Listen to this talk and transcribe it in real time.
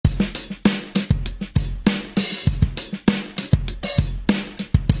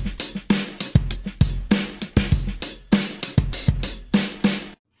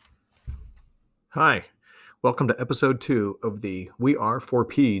Hi, welcome to episode 2 of the We Are for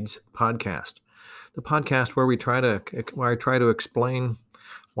Peds podcast. The podcast where I try to explain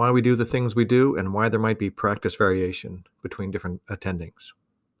why we do the things we do and why there might be practice variation between different attendings.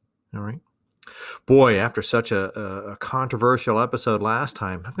 All right. Boy, after such a controversial episode last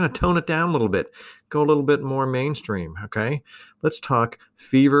time, I'm going to tone it down a little bit, go a little bit more mainstream. Okay. Let's talk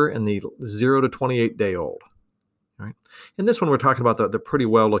fever in the 0 to 28 day old. Right. In this one, we're talking about the pretty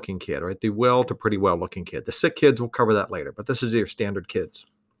well-looking kid, right? The well to pretty well-looking kid. The sick kids, we'll cover that later, but this is your standard kids,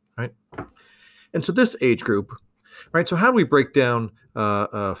 right? And so this age group, right? So how do we break down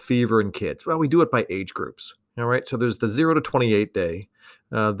fever in kids? Well, we do it by age groups, all right? So there's the 0 to 28 day,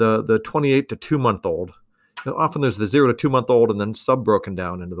 the 28 to 2-month-old. Often there's the 0 to 2-month-old and then sub-broken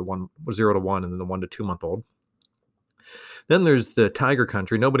down into the 0 to 1 and then the 1 to 2-month-old. Then there's the tiger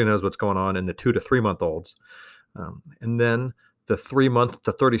country. Nobody knows what's going on in the 2 to 3-month-olds. And then the 3-month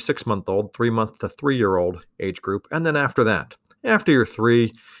to 36-month-old, 3-month to 3-year-old age group. And then after that, after you're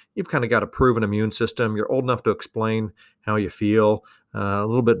 3, you've kind of got a proven immune system. You're old enough to explain how you feel, a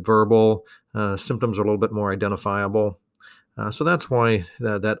little bit verbal, symptoms are a little bit more identifiable. So that's why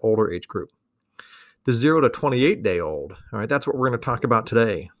that older age group. The 0 to 28 day old, all right, that's what we're going to talk about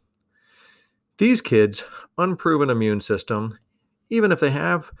today. These kids, unproven immune system, even if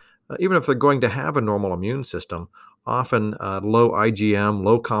they're going to have a normal immune system, often low IgM,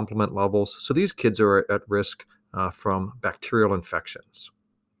 low complement levels. So these kids are at risk from bacterial infections.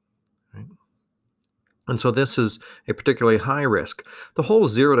 Right? And so this is a particularly high risk. The whole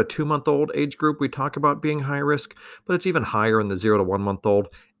 0 to 2-month-old age group we talk about being high risk, but it's even higher in the 0 to 1-month-old.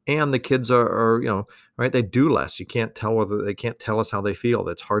 And the kids are right, they do less. You can't tell they can't tell us how they feel.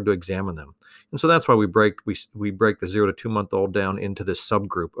 It's hard to examine them. And so that's why we break the 0 to 2-month-old down into this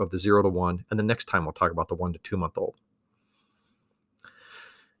subgroup of the 0 to 1. And the next time we'll talk about the 1 to 2-month-old.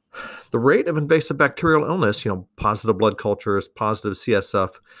 The rate of invasive bacterial illness, positive blood cultures, positive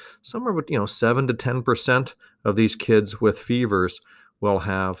CSF, somewhere with 7 to 10% of these kids with fevers will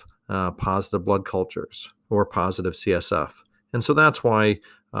have positive blood cultures or positive CSF. And so that's why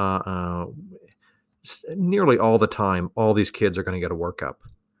nearly all the time, all these kids are going to get a workup.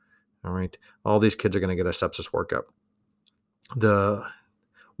 All right. All these kids are going to get a sepsis workup. The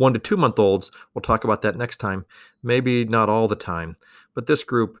 1 to 2-month-olds, we'll talk about that next time. Maybe not all the time, but this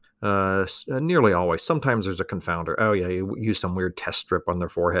group, nearly always. Sometimes there's a confounder. Oh yeah, you use some weird test strip on their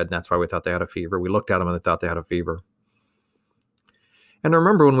forehead, and that's why we thought they had a fever. We looked at them and they thought they had a fever. And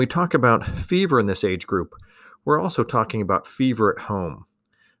remember, when we talk about fever in this age group, we're also talking about fever at home.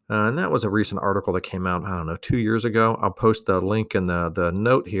 And that was a recent article that came out, 2 years ago. I'll post the link in the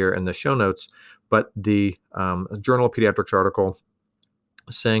note here in the show notes. But the Journal of Pediatrics article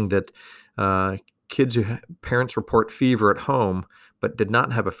saying that kids parents report fever at home but did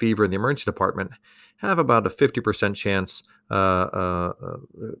not have a fever in the emergency department have about a 50% chance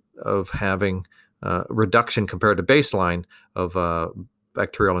of having reduction compared to baseline of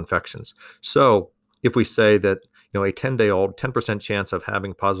bacterial infections. So if we say that a 10-day-old, 10% chance of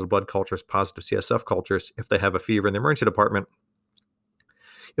having positive blood cultures, positive CSF cultures, if they have a fever in the emergency department,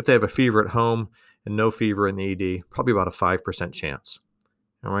 if they have a fever at home and no fever in the ED, probably about a 5% chance.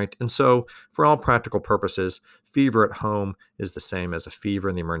 All right. And so for all practical purposes, fever at home is the same as a fever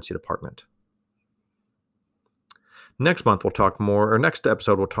in the emergency department. Next episode, we'll talk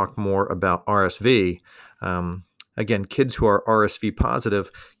more about RSV. Again, kids who are RSV positive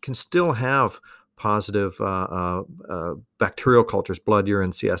can still have positive bacterial cultures, blood,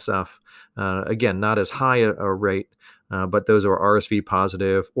 urine, CSF. Again, not as high a rate, but those are RSV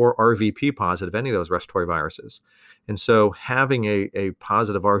positive or RVP positive, any of those respiratory viruses. And so having a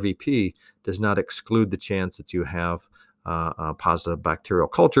positive RVP does not exclude the chance that you have positive bacterial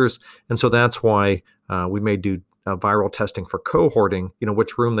cultures. And so that's why we may do viral testing for cohorting,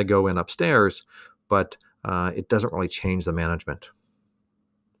 which room they go in upstairs, but it doesn't really change the management.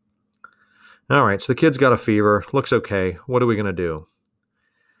 All right, so the kid's got a fever, looks okay. What are we going to do?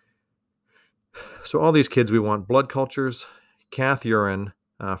 So all these kids, we want blood cultures, cath urine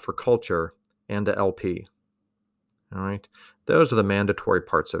for culture, and a LP. All right, those are the mandatory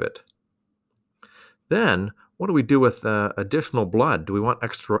parts of it. Then, what do we do with additional blood? Do we want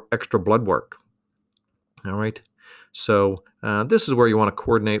extra blood work? All right, so this is where you want to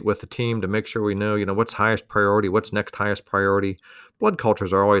coordinate with the team to make sure we know, what's highest priority, what's next highest priority. Blood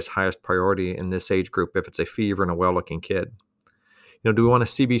cultures are always highest priority in this age group if it's a fever in a well-looking kid. Do we want a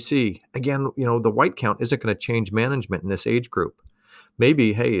CBC? Again, the white count isn't going to change management in this age group.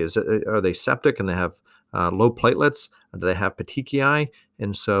 Maybe, hey, are they septic and they have low platelets? Do they have petechiae?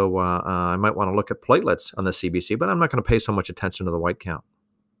 And so I might want to look at platelets on the CBC, but I'm not going to pay so much attention to the white count.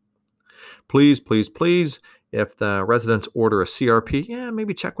 Please, please, please, if the residents order a CRP,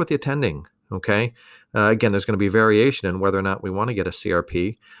 maybe check with the attending, okay? Again, there's going to be variation in whether or not we want to get a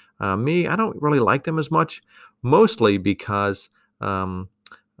CRP. I don't really like them as much, mostly because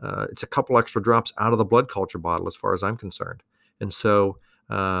it's a couple extra drops out of the blood culture bottle as far as I'm concerned. And so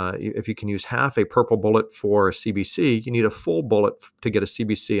if you can use half a purple bullet for a CBC, you need a full bullet to get a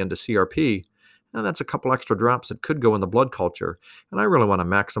CBC and a CRP. And that's a couple extra drops that could go in the blood culture. And I really want to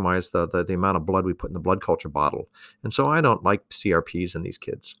maximize the amount of blood we put in the blood culture bottle. And so I don't like CRPs in these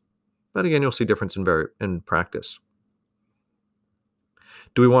kids. But again, you'll see difference in practice.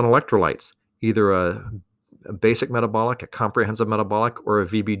 Do we want electrolytes? Either a basic metabolic, a comprehensive metabolic, or a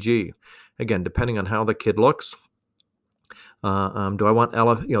VBG? Again, depending on how the kid looks. Do I want the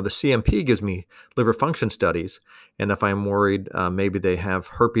CMP gives me liver function studies, and if I'm worried maybe they have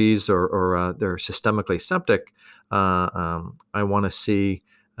herpes or they're systemically septic, I want to see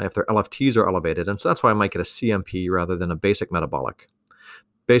if their LFTs are elevated, and so that's why I might get a CMP rather than a basic metabolic.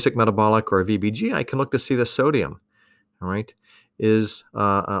 Basic metabolic or a VBG, I can look to see the sodium. All right,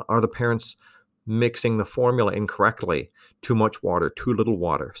 are the parents mixing the formula incorrectly? Too much water, too little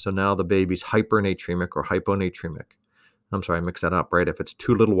water. So now the baby's hypernatremic or hyponatremic. I'm sorry, I mixed that up, right? If it's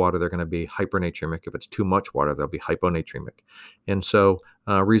too little water, they're going to be hypernatremic. If it's too much water, they'll be hyponatremic. And so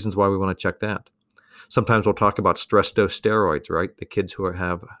reasons why we want to check that. Sometimes we'll talk about stress dose steroids, right? The kids who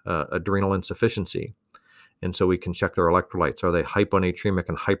have adrenal insufficiency. And so we can check their electrolytes. Are they hyponatremic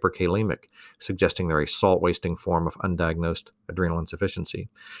and hyperkalemic, suggesting they're a salt-wasting form of undiagnosed adrenal insufficiency?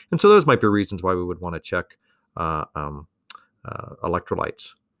 And so those might be reasons why we would want to check electrolytes.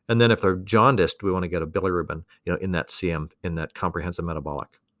 And then if they're jaundiced, we want to get a bilirubin, in that CM, in that comprehensive metabolic.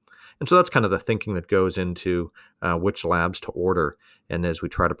 And so that's kind of the thinking that goes into which labs to order. And as we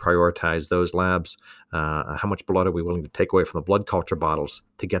try to prioritize those labs, how much blood are we willing to take away from the blood culture bottles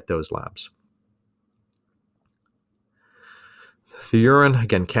to get those labs? The urine,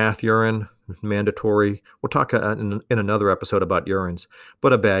 again, cath urine, mandatory. We'll talk in another episode about urines,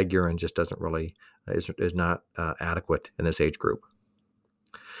 but a bag urine just doesn't really, is not adequate in this age group.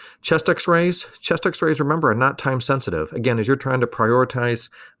 Chest x-rays, remember, are not time sensitive. Again, as you're trying to prioritize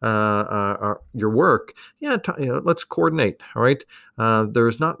your work, let's coordinate, all right?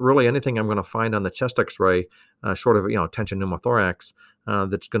 There's not really anything I'm going to find on the chest x-ray, short of, tension pneumothorax,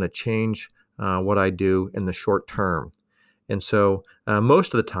 that's going to change what I do in the short term. And so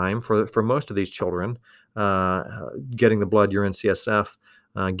most of the time, for most of these children, getting the blood, urine, CSF,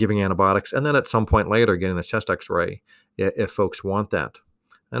 giving antibiotics, and then at some point later getting the chest x-ray if folks want that.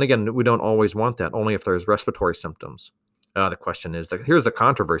 And again, we don't always want that, only if there's respiratory symptoms. The question is, here's the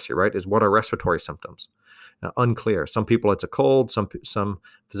controversy, right, is what are respiratory symptoms? Unclear. Some people it's a cold, some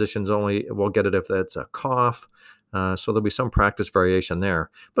physicians only will get it if it's a cough. So there'll be some practice variation there.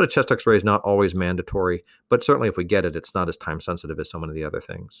 But a chest x-ray is not always mandatory, but certainly if we get it, it's not as time sensitive as so many of the other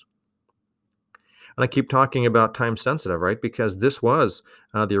things. And I keep talking about time sensitive, right? Because this was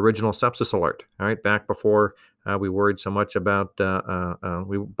the original sepsis alert, all right? Back before we worried so much about,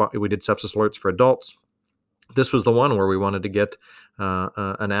 we did sepsis alerts for adults. This was the one where we wanted to get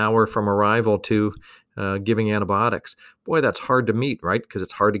an hour from arrival to giving antibiotics. Boy, that's hard to meet, right? Because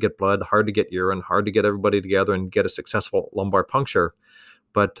it's hard to get blood, hard to get urine, hard to get everybody together and get a successful lumbar puncture.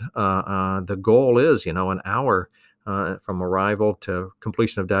 But the goal is, an hour from arrival to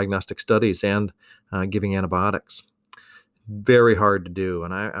completion of diagnostic studies and giving antibiotics. Very hard to do.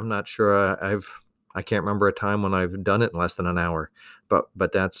 And I'm not sure I can't remember a time when I've done it in less than an hour,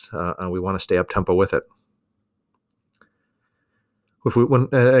 but that's, we want to stay up tempo with it.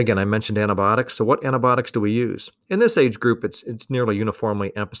 Again, I mentioned antibiotics. So what antibiotics do we use? In this age group, it's nearly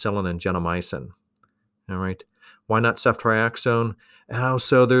uniformly ampicillin and gentamicin. All right. Why not ceftriaxone?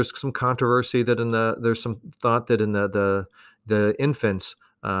 So there's some controversy that there's some thought that in the infants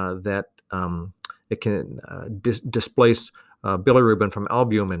that it can displace bilirubin from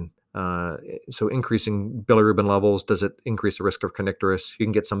albumin. So increasing bilirubin levels, does it increase the risk of kernicterus? You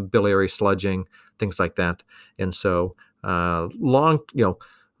can get some biliary sludging, things like that. And so full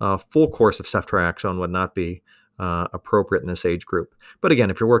course of ceftriaxone would not be appropriate in this age group. But again,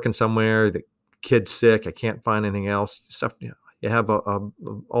 if you're working somewhere, the kid's sick, I can't find anything else, you have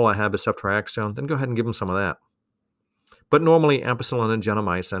all I have is ceftriaxone, then go ahead and give them some of that. But normally ampicillin and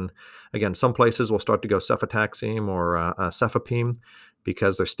gentamicin. Again, some places will start to go cefotaxime or cefepime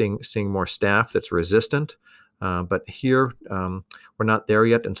because they're seeing more staph that's resistant. But here, we're not there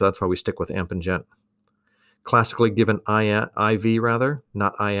yet, and so that's why we stick with amp and gent. Classically given IV rather,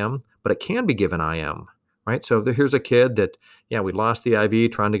 not IM, but it can be given IM. right? So here's a kid that, yeah, we lost the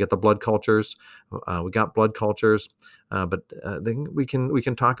IV trying to get the blood cultures. We got blood cultures, but then we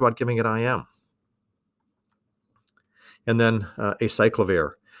can talk about giving it IM. And then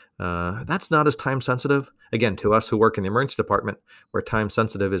acyclovir. That's not as time sensitive. Again, to us who work in the emergency department, where time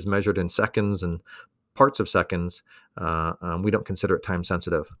sensitive is measured in seconds and parts of seconds, we don't consider it time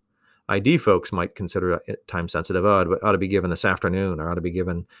sensitive. ID folks might consider it time sensitive. Oh, it ought to be given this afternoon, or ought to be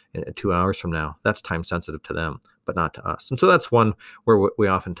given 2 hours from now. That's time sensitive to them, but not to us. And so that's one where we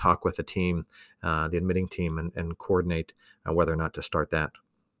often talk with the team, the admitting team, and coordinate whether or not to start that.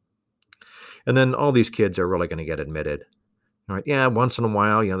 And then all these kids are really going to get admitted. All right. Yeah, once in a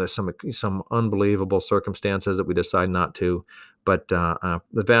while, there's some unbelievable circumstances that we decide not to, but the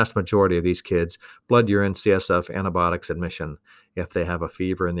vast majority of these kids, blood, urine, CSF, antibiotics, admission, if they have a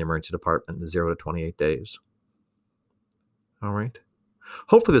fever in the emergency department, 0 to 28 days. All right.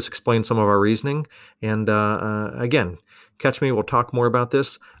 Hopefully this explains some of our reasoning. And again, catch me. We'll talk more about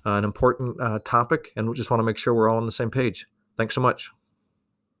this, an important topic, and we just want to make sure we're all on the same page. Thanks so much.